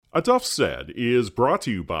A Duff Said is brought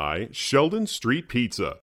to you by Sheldon Street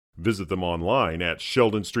Pizza. Visit them online at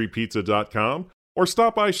sheldonstreetpizza.com or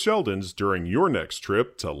stop by Sheldon's during your next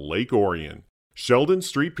trip to Lake Orion. Sheldon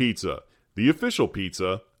Street Pizza, the official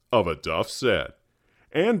pizza of A Duff Said.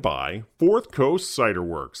 And by Fourth Coast Cider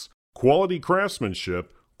Works. Quality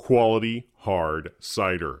craftsmanship, quality hard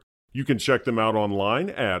cider. You can check them out online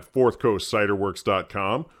at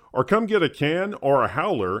fourthcoastciderworks.com or come get a can or a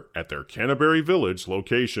howler at their Canterbury Village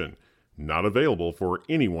location. Not available for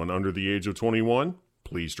anyone under the age of 21.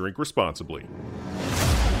 Please drink responsibly.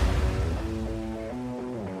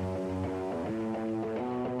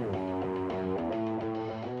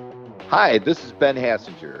 Hi, this is Ben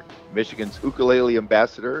Hassinger, Michigan's ukulele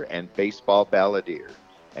ambassador and baseball balladeer,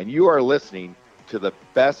 and you are listening to the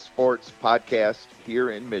best sports podcast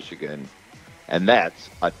here in Michigan, and that's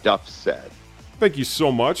A Duff Said. Thank you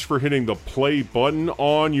so much for hitting the play button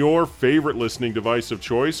on your favorite listening device of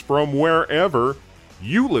choice from wherever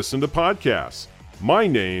you listen to podcasts. My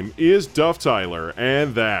name is Duff Tyler,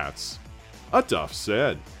 and that's A Duff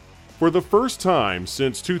Said. For the first time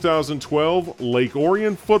since 2012, Lake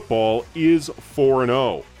Orion football is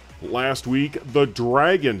 4-0. Last week, the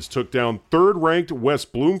Dragons took down third-ranked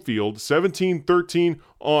West Bloomfield 17-13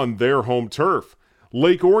 on their home turf.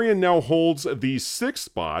 Lake Orion now holds the 6th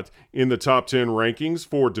spot in the top 10 rankings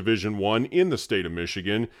for Division I in the state of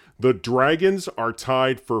Michigan. The Dragons are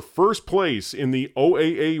tied for first place in the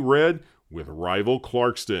OAA Red with rival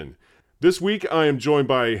Clarkston. This week, I am joined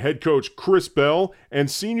by head coach Chris Bell and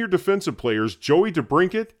senior defensive players Joey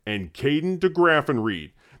Debrincat and Kayden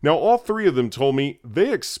Degraffenried. Now, all three of them told me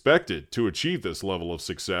they expected to achieve this level of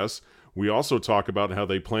success. We also talk about how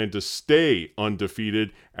they plan to stay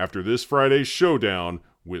undefeated after this Friday's showdown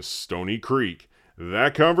with Stoney Creek.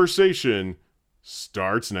 That conversation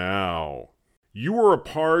starts now. You were a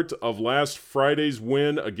part of last Friday's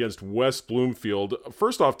win against West Bloomfield.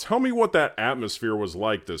 First off, tell me what that atmosphere was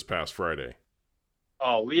like this past Friday.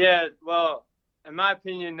 Oh, in my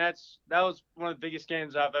opinion, that was one of the biggest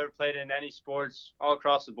games I've ever played in any sports all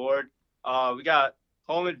across the board. We got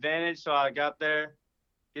home advantage, so I got there.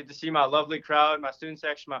 Get to see my lovely crowd, my student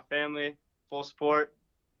section, my family, full support.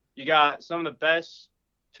 You got some of the best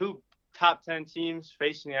two top 10 teams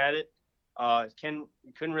facing at it. Couldn't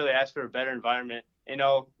really ask for a better environment. You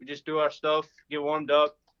know, we just do our stuff, get warmed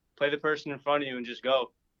up, play the person in front of you, and just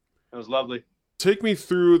go. It was lovely. Take me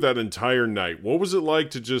through that entire night. What was it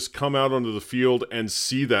like to just come out onto the field and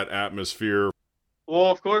see that atmosphere? Well,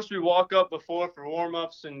 of course, we walk up before for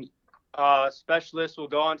warm-ups, and specialists will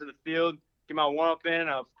go onto the field, get my warm-up in.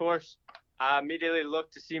 Of course, I immediately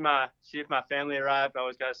look to see if my family arrived. I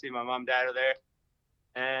always got to see my mom and dad are there.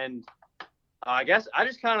 And I guess I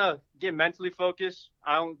just kind of get mentally focused.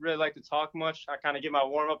 I don't really like to talk much. I kind of get my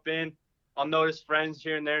warm-up in. I'll notice friends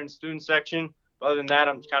here and there in the student section. But other than that,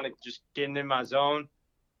 I'm kind of just getting in my zone.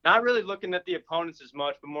 Not really looking at the opponents as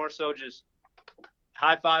much, but more so just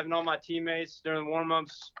high-fiving all my teammates during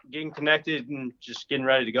warm-ups, getting connected, and just getting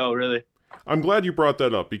ready to go, really. I'm glad you brought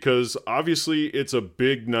that up because obviously it's a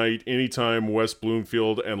big night anytime West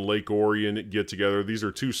Bloomfield and Lake Orion get together. These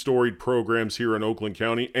are two storied programs here in Oakland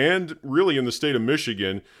County and really in the state of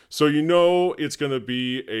Michigan. So you know it's going to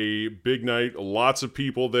be a big night, lots of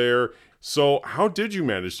people there. So how did you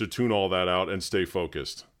manage to tune all that out and stay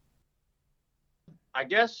focused? I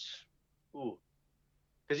guess,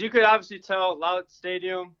 because you could obviously tell a lot at the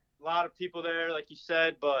stadium, a lot of people there, like you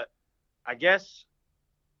said, but I guess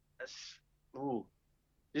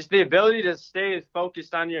just the ability to stay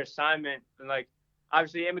focused on your assignment. And, like,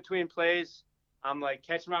 obviously in between plays, I'm, like,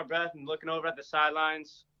 catching my breath and looking over at the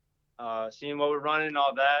sidelines, seeing what we're running and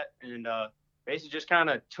all that, and basically just kind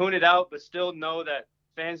of tune it out, but still know that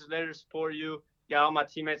fans are there to support you. You got all my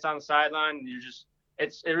teammates on the sideline, and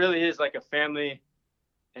it really is like a family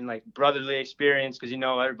and, like, brotherly experience because, you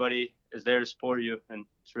know, everybody is there to support you, and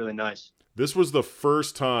it's really nice. This was the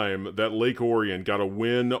first time that Lake Orion got a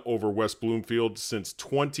win over West Bloomfield since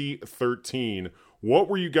 2013. What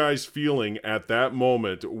were you guys feeling at that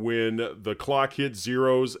moment when the clock hit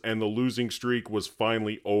zeros and the losing streak was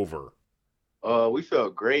finally over? We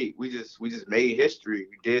felt great. We just made history.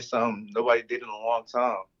 We did something nobody did in a long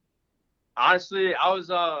time. Honestly, I was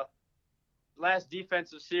last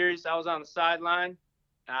defensive series. I was on the sideline.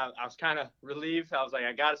 I was kind of relieved. I was like,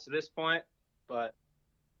 I got us to this point, but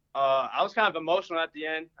I was kind of emotional at the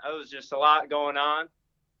end. It was just a lot going on,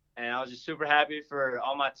 and I was just super happy for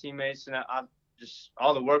all my teammates and just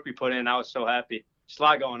all the work we put in. I was so happy. Just a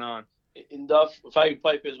lot going on. And Duff, if I can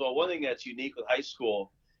pipe as well, one thing that's unique with high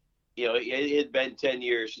school, you know, it had been 10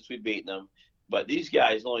 years since we'd beaten them, but these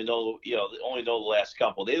guys only know the last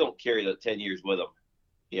couple. They don't carry the 10 years with them.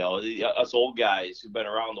 Us old guys who've been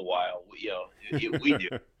around a while, we do.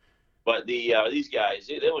 But these guys,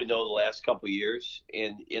 they only know the last couple of years,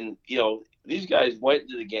 and these guys went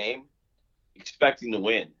into the game expecting to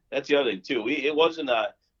win. That's the other thing too. It wasn't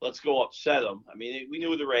a let's go upset them. I mean, we knew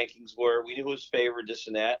who the rankings were, we knew who was favored, this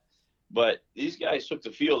and that. But these guys took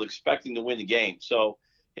the field expecting to win the game. So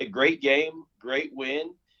a great game, great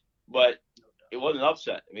win, but it wasn't an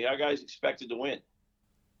upset. I mean, our guys expected to win.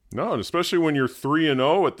 No, and especially when you're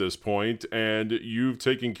 3-0 at this point and you've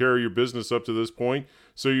taken care of your business up to this point.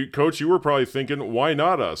 So, Coach, you were probably thinking, why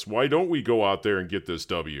not us? Why don't we go out there and get this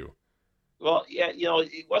W? Well, yeah,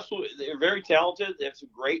 Westwood, they're very talented. They have some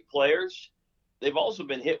great players. They've also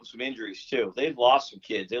been hit with some injuries, too. They've lost some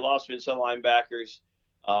kids. They lost some inside linebackers.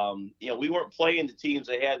 We weren't playing the teams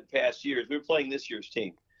they had in past years. We were playing this year's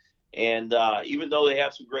team. And even though they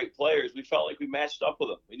have some great players, we felt like we matched up with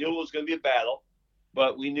them. We knew it was going to be a battle,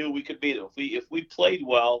 but we knew we could beat them. If we played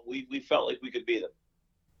well, we felt like we could beat them.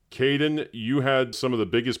 Kayden, you had some of the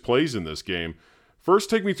biggest plays in this game.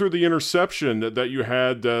 First, take me through the interception that you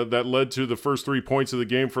had that led to the first 3 points of the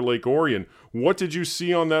game for Lake Orion. What did you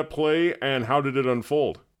see on that play, and how did it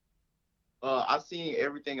unfold? I've seen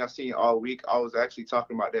everything I've seen all week. I was actually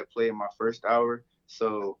talking about that play in my first hour,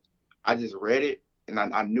 so I just read it, and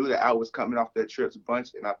I knew that I was coming off that trips bunch,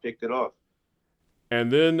 and I picked it off.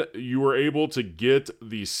 And then you were able to get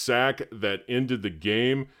the sack that ended the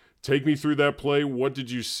game. Take me through that play. What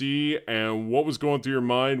did you see, and what was going through your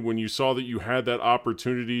mind when you saw that you had that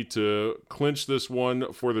opportunity to clinch this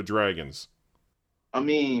one for the Dragons? I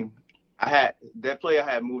mean, I had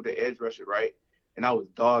moved the edge rusher, right? And I was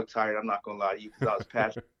dog tired. I'm not going to lie to you because I was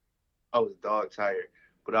passionate. I was dog tired.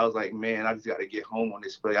 But I was like, man, I just got to get home on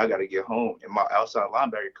this play. I got to get home. And my outside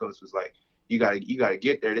linebacker coach was like, you got to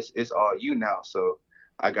get there. It's all you now. So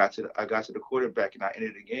I got to the quarterback, and I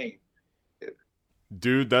ended the game.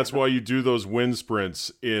 Dude, that's why you do those wind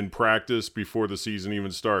sprints in practice before the season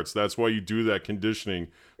even starts. That's why you do that conditioning,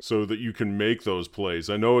 so that you can make those plays.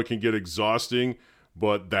 I know it can get exhausting,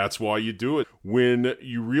 but that's why you do it. When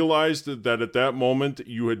you realized that at that moment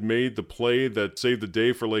you had made the play that saved the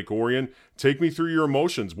day for Lake Orion, take me through your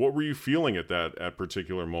emotions. What were you feeling at that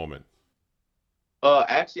particular moment?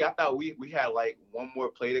 Actually, I thought we had like one more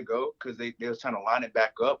play to go because they was trying to line it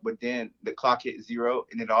back up, but then the clock hit 0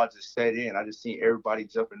 and it all just set in. I just seen everybody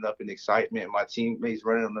jumping up in excitement, my teammates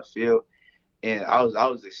running on the field, and I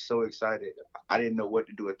was just so excited. I didn't know what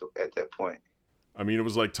to do at that point. I mean, it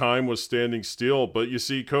was like time was standing still. But you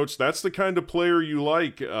see, Coach, that's the kind of player you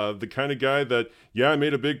like, the kind of guy that, yeah, I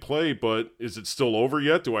made a big play, but is it still over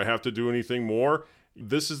yet? Do I have to do anything more?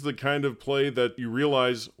 This is the kind of play that you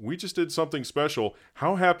realize we just did something special.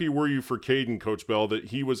 How happy were you for Kayden, Coach Bell, that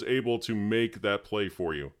he was able to make that play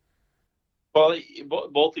for you? Well,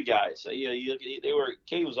 both the guys,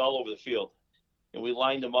 Kayden was all over the field, and we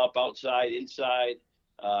lined them up outside, inside.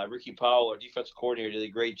 Ricky Powell, our defensive coordinator, did a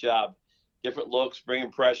great job. Different looks, bringing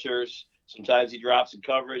pressures. Sometimes he drops in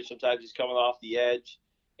coverage. Sometimes he's coming off the edge.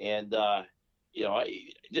 And, I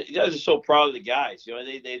was just so proud of the guys.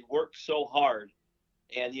 They'd worked so hard.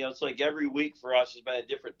 And, it's like every week for us has been a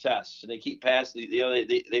different test. And they keep passing.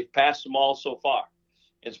 They've passed them all so far.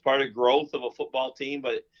 It's part of growth of a football team.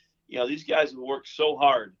 But, these guys have worked so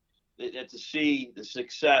hard that to see the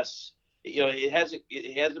success, it hasn't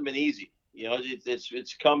been easy.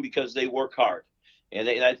 It's come because they work hard. And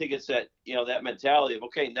I think it's that, that mentality of,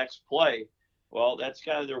 okay, next play, well, that's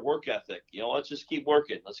kind of their work ethic. Let's just keep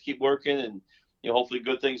working. Let's keep working, and, hopefully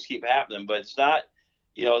good things keep happening. But it's not,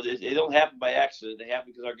 they don't happen by accident. They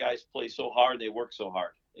happen because our guys play so hard and they work so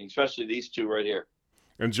hard, and especially these two right here.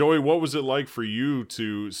 And, Joey, what was it like for you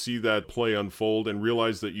to see that play unfold and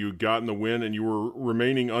realize that you had gotten the win and you were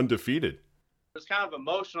remaining undefeated? It was kind of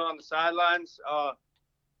emotional on the sidelines.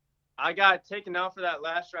 I got taken out for that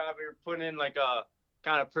last drive. We were putting in like a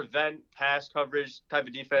kind of prevent pass coverage type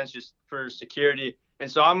of defense just for security.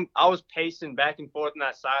 And so I was pacing back and forth on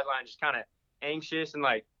that sideline, just kind of anxious and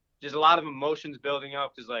like just a lot of emotions building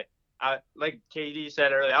up because like KD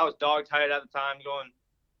said earlier, I was dog tired at the time, going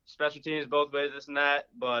special teams both ways, this and that.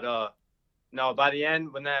 But no, by the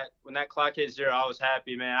end, when that clock hit 0, I was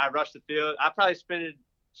happy, man. I rushed the field. I probably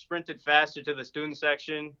sprinted faster to the student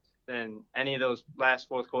section than any of those last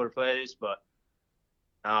fourth quarter plays, but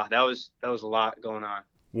that was a lot going on.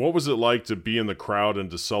 What was it like to be in the crowd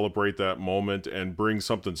and to celebrate that moment and bring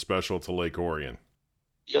something special to Lake Orion?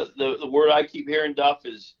 The word I keep hearing, Duff,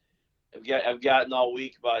 is I've gotten all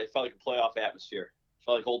week about it felt like a playoff atmosphere. It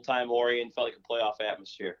felt like old time Orion, felt like a playoff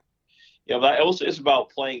atmosphere. But also it's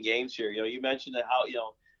about playing games here. You mentioned that how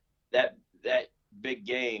that big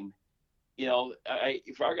game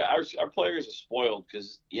For our players are spoiled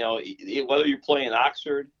because, whether you're playing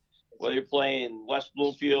Oxford, whether you're playing West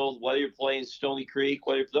Bloomfield, whether you're playing Stoney Creek,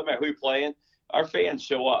 no matter who you're playing, our fans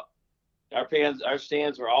show up. Our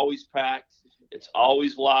stands are always packed. It's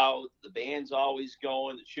always loud. The band's always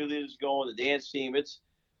going. The cheerleaders going. The dance team. It's,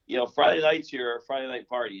 Friday nights here are a Friday night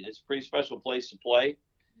party. And it's a pretty special place to play.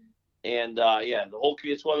 And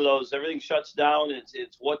it's one of those. Everything shuts down. And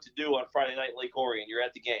it's what to do on Friday night in Lake Orion. You're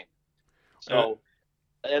at the game. So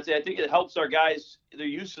I think it helps our guys. They're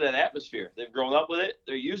used to that atmosphere. They've grown up with it.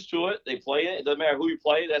 They're used to it. They play it. It doesn't matter who you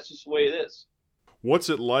play. That's just the way it is. What's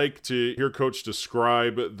it like to hear Coach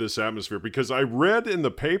describe this atmosphere? Because I read in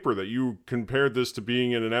the paper that you compared this to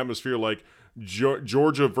being in an atmosphere like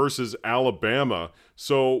Georgia versus Alabama.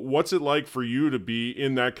 So what's it like for you to be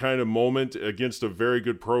in that kind of moment against a very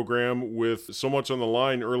good program with so much on the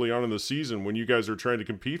line early on in the season when you guys are trying to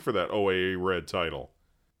compete for that OAA Red title?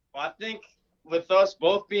 Well, I think with us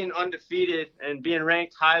both being undefeated and being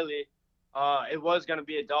ranked highly, it was going to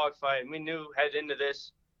be a dogfight. We knew heading into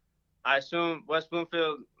this. I assume West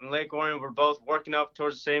Bloomfield and Lake Orion were both working up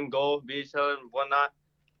towards the same goal, beat each other and whatnot.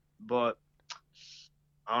 But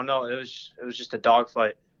I don't know. It was just a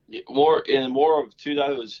dogfight. More of two.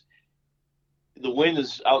 That was the win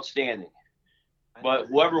is outstanding, but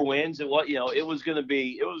whoever wins and it was going to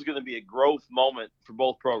be a growth moment for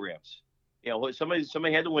both programs.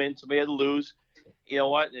 Somebody had to win, somebody had to lose. You know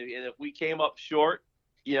what? And if we came up short,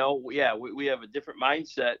 we have a different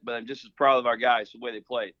mindset, but I'm just as proud of our guys, the way they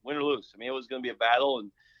played, win or lose. It was going to be a battle,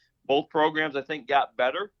 and both programs, I think, got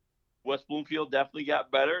better. West Bloomfield definitely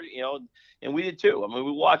got better, and we did too.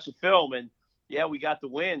 We watched the film, and, we got the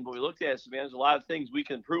win, but we looked at it, there's a lot of things we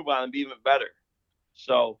can improve on and be even better.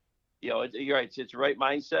 So, you're right, it's the right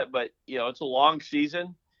mindset, but, it's a long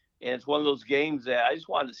season, and it's one of those games that I just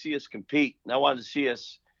wanted to see us compete, and I wanted to see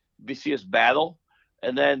us battle.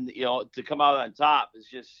 And then, to come out on top is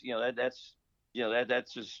just, that's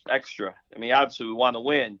just extra. Obviously we want to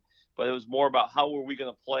win, but it was more about how were we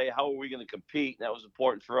going to play, how were we going to compete, and that was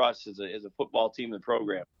important for us as a football team and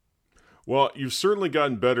program. Well, you've certainly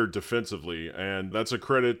gotten better defensively, and that's a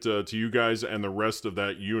credit to you guys and the rest of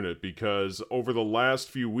that unit, because over the last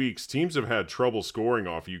few weeks, teams have had trouble scoring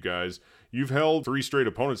off you guys. You've held 3 straight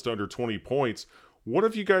opponents to under 20 points. What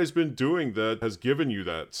have you guys been doing that has given you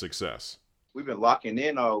that success? We've been locking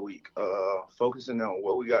in all week, focusing on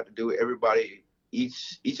what we got to do. Everybody,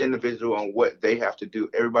 each individual on what they have to do.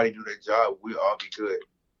 Everybody do their job. We'll all be good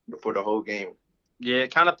for the whole game. Yeah,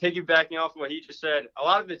 kind of piggybacking off of what he just said. A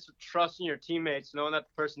lot of it's trusting your teammates, knowing that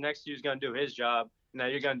the person next to you is going to do his job, and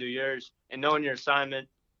that you're going to do yours, and knowing your assignment.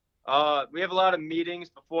 We have a lot of meetings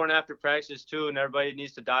before and after practice too, and everybody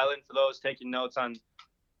needs to dial in for those, taking notes on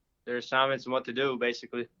their assignments and what to do,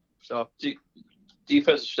 basically. So.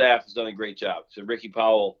 Defensive staff has done a great job. So Ricky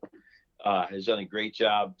Powell has done a great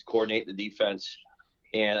job coordinating the defense,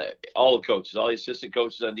 and all the coaches, all the assistant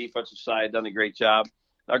coaches on the defensive side have done a great job.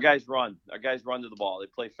 Our guys run. Our guys run to the ball. They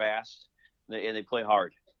play fast, and they play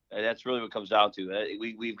hard. And that's really what it comes down to.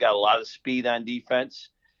 We've got a lot of speed on defense,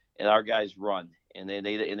 and our guys run, and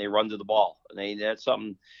they run to the ball. And that's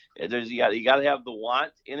something. You got to have the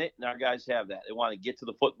want in it, and our guys have that. They want to get to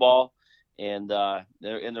the football. And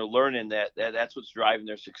they're learning that's what's driving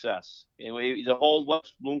their success. Anyway, the whole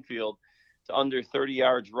West Bloomfield to under 30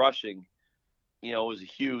 yards rushing, was a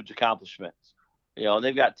huge accomplishment. And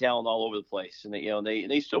they've got talent all over the place, and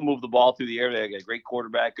they still move the ball through the air. They got a great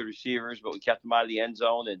quarterback, good receivers, but we kept them out of the end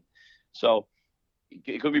zone, and so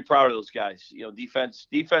you could be proud of those guys.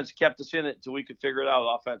 Defense kept us in it until we could figure it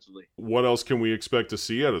out offensively. What else can we expect to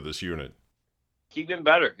see out of this unit? Keep getting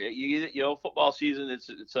better. Football season,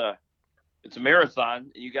 it's a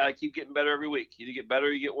marathon, and you got to keep getting better every week. You get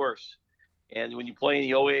better, you get worse. And when you play in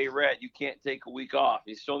the OAA Red, you can't take a week off.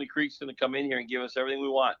 Stoney Creek's going to come in here and give us everything we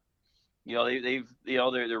want.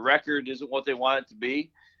 Their record isn't what they want it to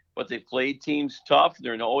be, but they played teams tough.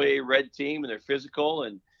 They're an OAA Red team, and they're physical.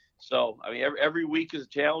 And so, every week is a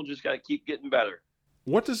challenge. Just got to keep getting better.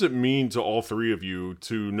 What does it mean to all three of you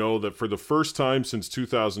to know that for the first time since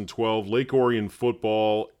 2012, Lake Orion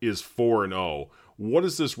football is 4-0? What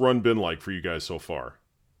has this run been like for you guys so far?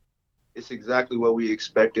 It's exactly what we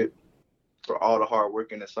expected for all the hard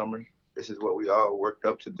work in the summer. This is what we all worked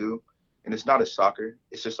up to do. And it's not a soccer.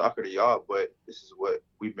 It's just soccer to y'all, but this is what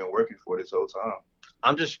we've been working for this whole time.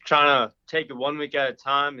 I'm just trying to take it 1 week at a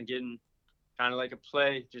time and getting kind of like a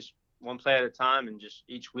play, just one play at a time, and just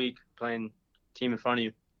each week playing team in front of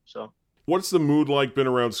you. So. What's the mood like been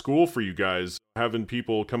around school for you guys? Having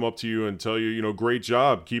people come up to you and tell you, great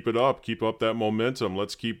job, keep it up, keep up that momentum.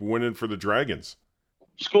 Let's keep winning for the Dragons.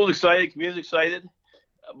 School's excited, community's excited.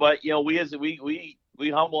 but we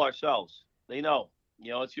humble ourselves. They know.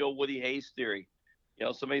 It's the old Woody Hayes theory.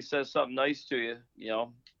 Somebody says something nice to you.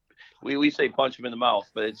 We say punch them in the mouth,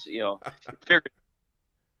 but it's so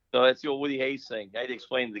that's the old Woody Hayes thing. I had to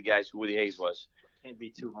explain to the guys who Woody Hayes was. Can't be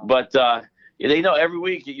too humble. But they know every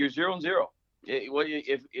week you're 0-0.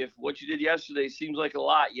 If what you did yesterday seems like a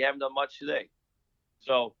lot, you haven't done much today.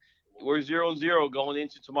 So we're 0-0 going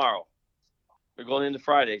into tomorrow. We're going into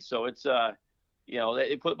Friday. So it's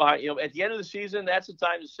they put it behind. At the end of the season, that's the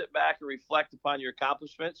time to sit back and reflect upon your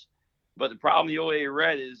accomplishments. But the problem the OA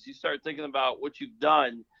Red is you start thinking about what you've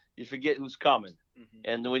done, you forget who's coming. Mm-hmm.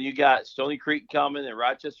 And when you got Stoney Creek coming and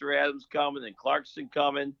Rochester Adams coming and Clarkston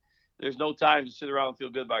coming, there's no time to sit around and feel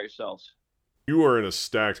good about yourselves. You are in a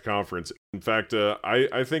stacked conference. In fact,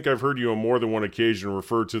 I think I've heard you on more than one occasion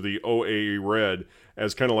refer to the OA Red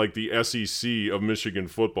as kind of like the SEC of Michigan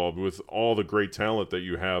football with all the great talent that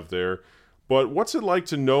you have there. But what's it like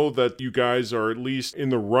to know that you guys are at least in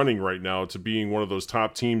the running right now to being one of those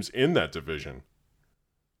top teams in that division?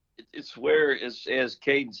 It's where, as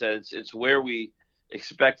Kayden said, it's where we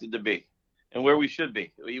expected to be and where we should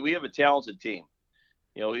be. We have a talented team.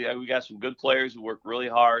 We got some good players who work really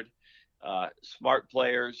hard, smart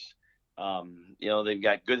players. They've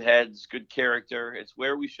got good heads, good character. It's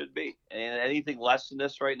where we should be. And anything less than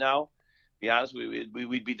this right now, to be honest,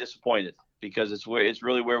 we'd be disappointed because it's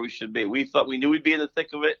really where we should be. We knew we'd be in the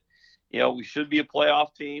thick of it. We should be a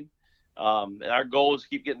playoff team. And our goal is to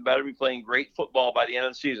keep getting better, be playing great football by the end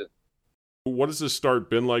of the season. What has this start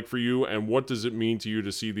been like for you, and what does it mean to you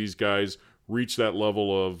to see these guys reach that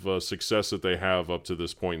level of success that they have up to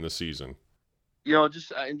this point in the season? I'm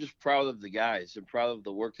just proud of the guys. I'm proud of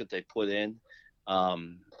the work that they put in.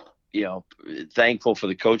 Thankful for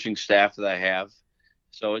the coaching staff that I have.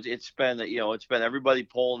 So it's been everybody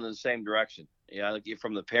pulling in the same direction.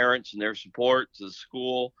 From the parents and their support to the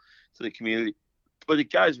school to the community. But the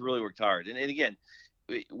guys really worked hard. And again,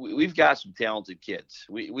 we've got some talented kids.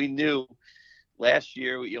 We knew last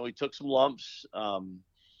year, we took some lumps,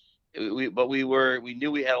 but we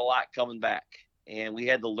knew we had a lot coming back, and we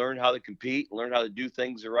had to learn how to compete, learn how to do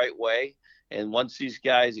things the right way. And once these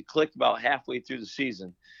guys, it clicked about halfway through the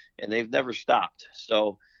season, and they've never stopped.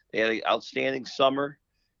 So they had an outstanding summer.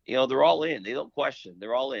 They're all in. They don't question.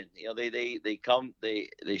 They're all in. They come, they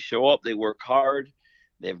show up, they work hard,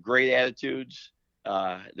 they have great attitudes,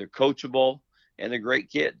 they're coachable. And they're great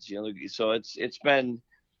kids, So it's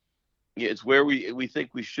where we think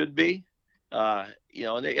we should be,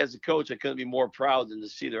 And as a coach, I couldn't be more proud than to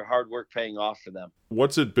see their hard work paying off for them.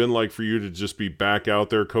 What's it been like for you to just be back out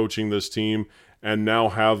there coaching this team and now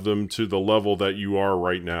have them to the level that you are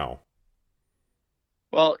right now?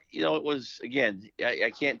 Well, it was, again,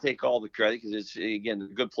 I can't take all the credit because it's, again, they're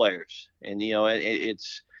good players, and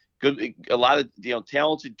it's good. A lot of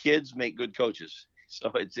talented kids make good coaches.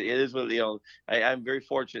 So it is what I'm very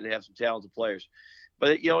fortunate to have some talented players,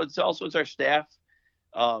 but it's our staff.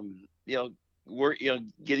 We're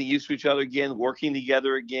getting used to each other again, working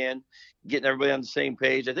together again, getting everybody on the same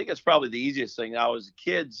page. I think that's probably the easiest thing now. As the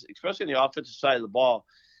kids, especially on the offensive side of the ball,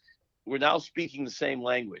 we're now speaking the same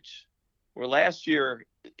language. Where last year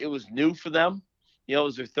it was new for them. It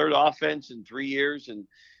was their third offense in 3 years, and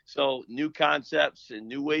so new concepts and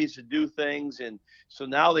new ways to do things, and so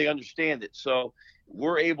now they understand it. So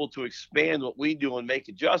we're able to expand what we do and make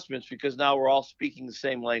adjustments because now we're all speaking the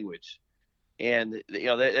same language, and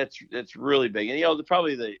that's really big. And they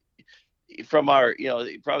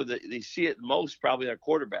see it most probably in our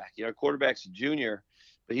quarterback. Our quarterback's a junior,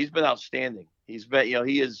 but he's been outstanding. He's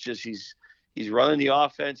running the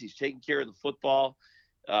offense. He's taking care of the football.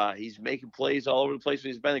 He's making plays all over the place. But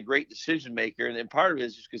he's been a great decision maker, and part of it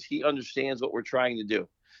is just because he understands what we're trying to do.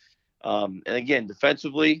 And again,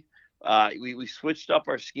 defensively, we switched up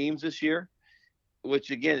our schemes this year,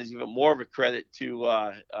 which again is even more of a credit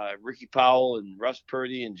to Ricky Powell and Russ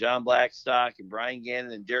Purdy and John Blackstock and Brian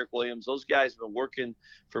Gannon and Derek Williams. Those guys have been working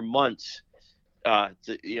for months on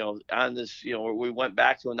this. We went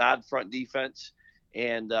back to an odd front defense,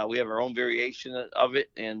 and we have our own variation of it.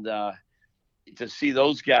 And to see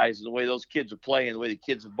those guys and the way those kids are playing, the way the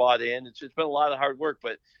kids have bought in, it's been a lot of hard work,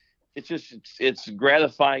 but it's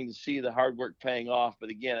gratifying to see the hard work paying off. But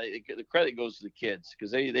again, the credit goes to the kids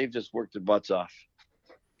because they've just worked their butts off.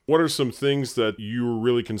 What are some things that you were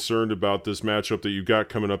really concerned about this matchup that you got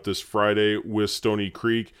coming up this Friday with Stoney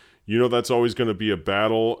Creek? That's always going to be a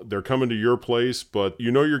battle. They're coming to your place, but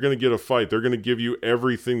you're going to get a fight. They're going to give you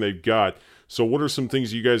everything they've got. So what are some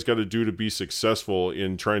things you guys got to do to be successful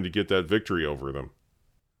in trying to get that victory over them?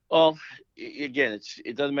 Well, again,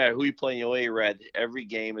 it doesn't matter who you play in the OA Red. Every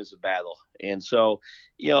game is a battle. And so,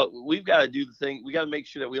 we've got to do the thing. We got to make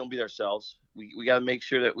sure that we don't beat ourselves. We got to make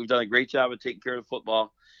sure that we've done a great job of taking care of the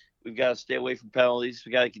football. We've got to stay away from penalties.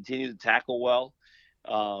 We got to continue to tackle well.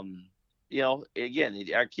 Again,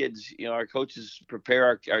 our kids, our coaches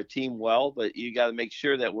prepare our team well, but you got to make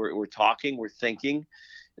sure that we're talking, we're thinking,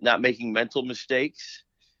 not making mental mistakes.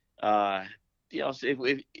 And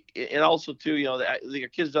also too, I think our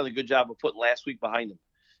kids done a good job of putting last week behind them.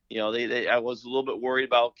 I was a little bit worried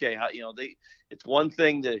about, it's one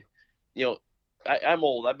thing to, I'm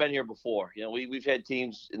old. I've been here before. We've had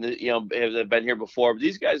teams that have been here before, but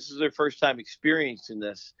these guys, this is their first time experiencing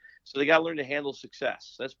this. So they got to learn to handle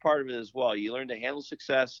success. That's part of it as well. You learn to handle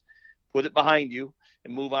success, put it behind you,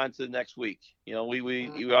 and move on to the next week.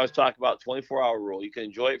 We always talk about 24-hour rule. You can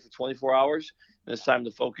enjoy it for 24 hours, and it's time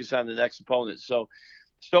to focus on the next opponent. So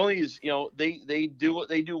Stoney is, they do what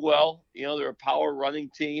they do well. They're a power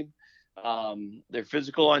running team. They're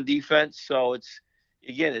physical on defense. So it's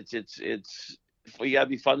you got to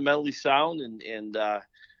be fundamentally sound, and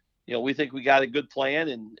we think we got a good plan,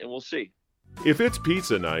 and we'll see. If it's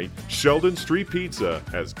pizza night, Sheldon Street Pizza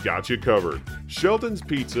has got you covered. Sheldon's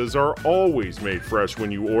pizzas are always made fresh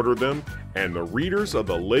when you order them, and the readers of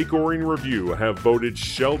the Lake Orion Review have voted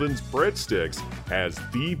Sheldon's breadsticks as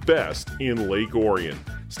the best in Lake Orion.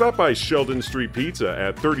 Stop by Sheldon Street Pizza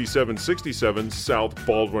at 3767 South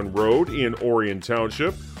Baldwin Road in Orion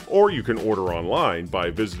Township, or you can order online by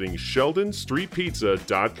visiting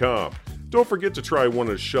sheldonstreetpizza.com. Don't forget to try one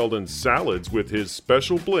of Sheldon's salads with his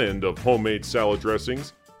special blend of homemade salad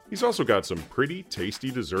dressings. He's also got some pretty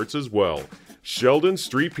tasty desserts as well. Sheldon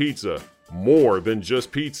Street Pizza. More than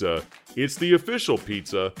just pizza. It's the official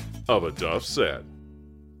pizza of a Duff Said.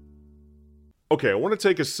 Okay, I want to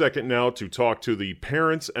take a second now to talk to the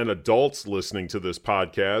parents and adults listening to this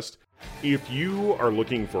podcast. If you are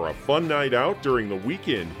looking for a fun night out during the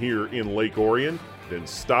weekend here in Lake Orion, then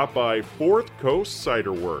stop by Fourth Coast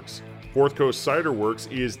Cider Works. Fourth Coast Cider Works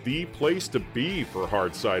is the place to be for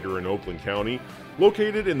hard cider in Oakland County.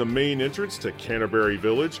 Located in the main entrance to Canterbury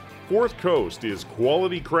Village, Fourth Coast is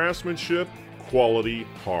quality craftsmanship, quality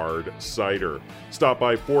hard cider. Stop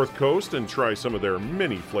by Fourth Coast and try some of their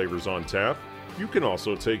many flavors on tap. You can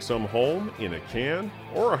also take some home in a can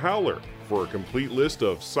or a howler. For a complete list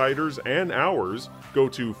of ciders and hours, go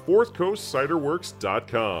to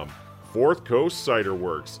fourthcoastciderworks.com. Fourth Coast Cider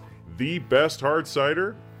Works. The best hard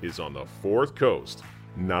cider is on the Fourth Coast.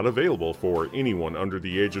 Not available for anyone under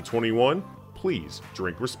the age of 21. Please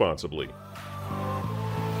drink responsibly.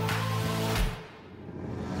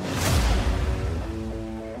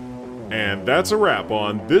 And that's a wrap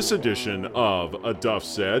on this edition of A Duff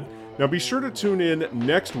Said. Now be sure to tune in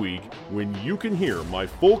next week when you can hear my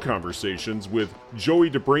full conversations with Joey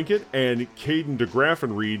Debrincat and Kayden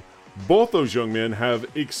Degraffenried. Both those young men have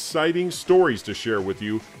exciting stories to share with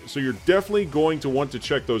you, so you're definitely going to want to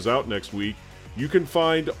check those out next week. You can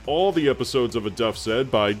find all the episodes of A Duff Said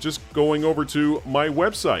by just going over to my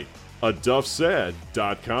website,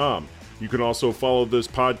 aduffsaid.com. You can also follow this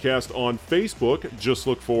podcast on Facebook. Just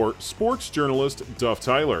look for sports journalist Duff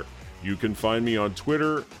Tyler. You can find me on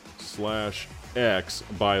Twitter/X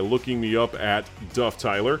by looking me up at Duff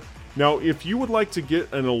Tyler. Now, if you would like to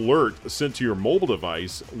get an alert sent to your mobile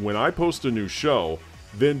device when I post a new show,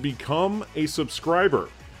 then become a subscriber.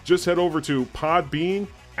 Just head over to Podbean,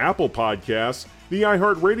 Apple Podcasts, the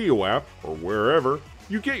iHeartRadio app, or wherever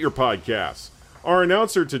you get your podcasts. Our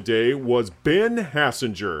announcer today was Ben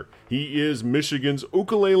Hassinger. He is Michigan's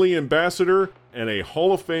ukulele ambassador and a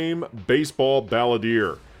Hall of Fame baseball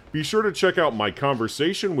balladeer. Be sure to check out my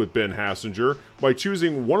conversation with Ben Hassinger by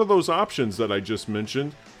choosing one of those options that I just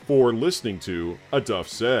mentioned for listening to A Duff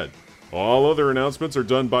Said. All other announcements are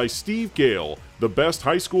done by Steve Gale, the best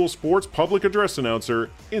high school sports public address announcer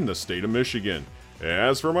in the state of Michigan.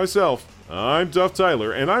 As for myself, I'm Duff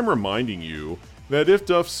Tyler, and I'm reminding you that if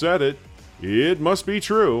Duff said it, it must be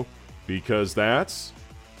true, because that's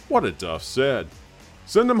what a Duff said.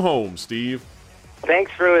 Send them home, Steve.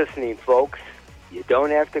 Thanks for listening, folks. You don't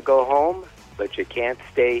have to go home, but you can't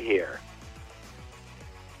stay here.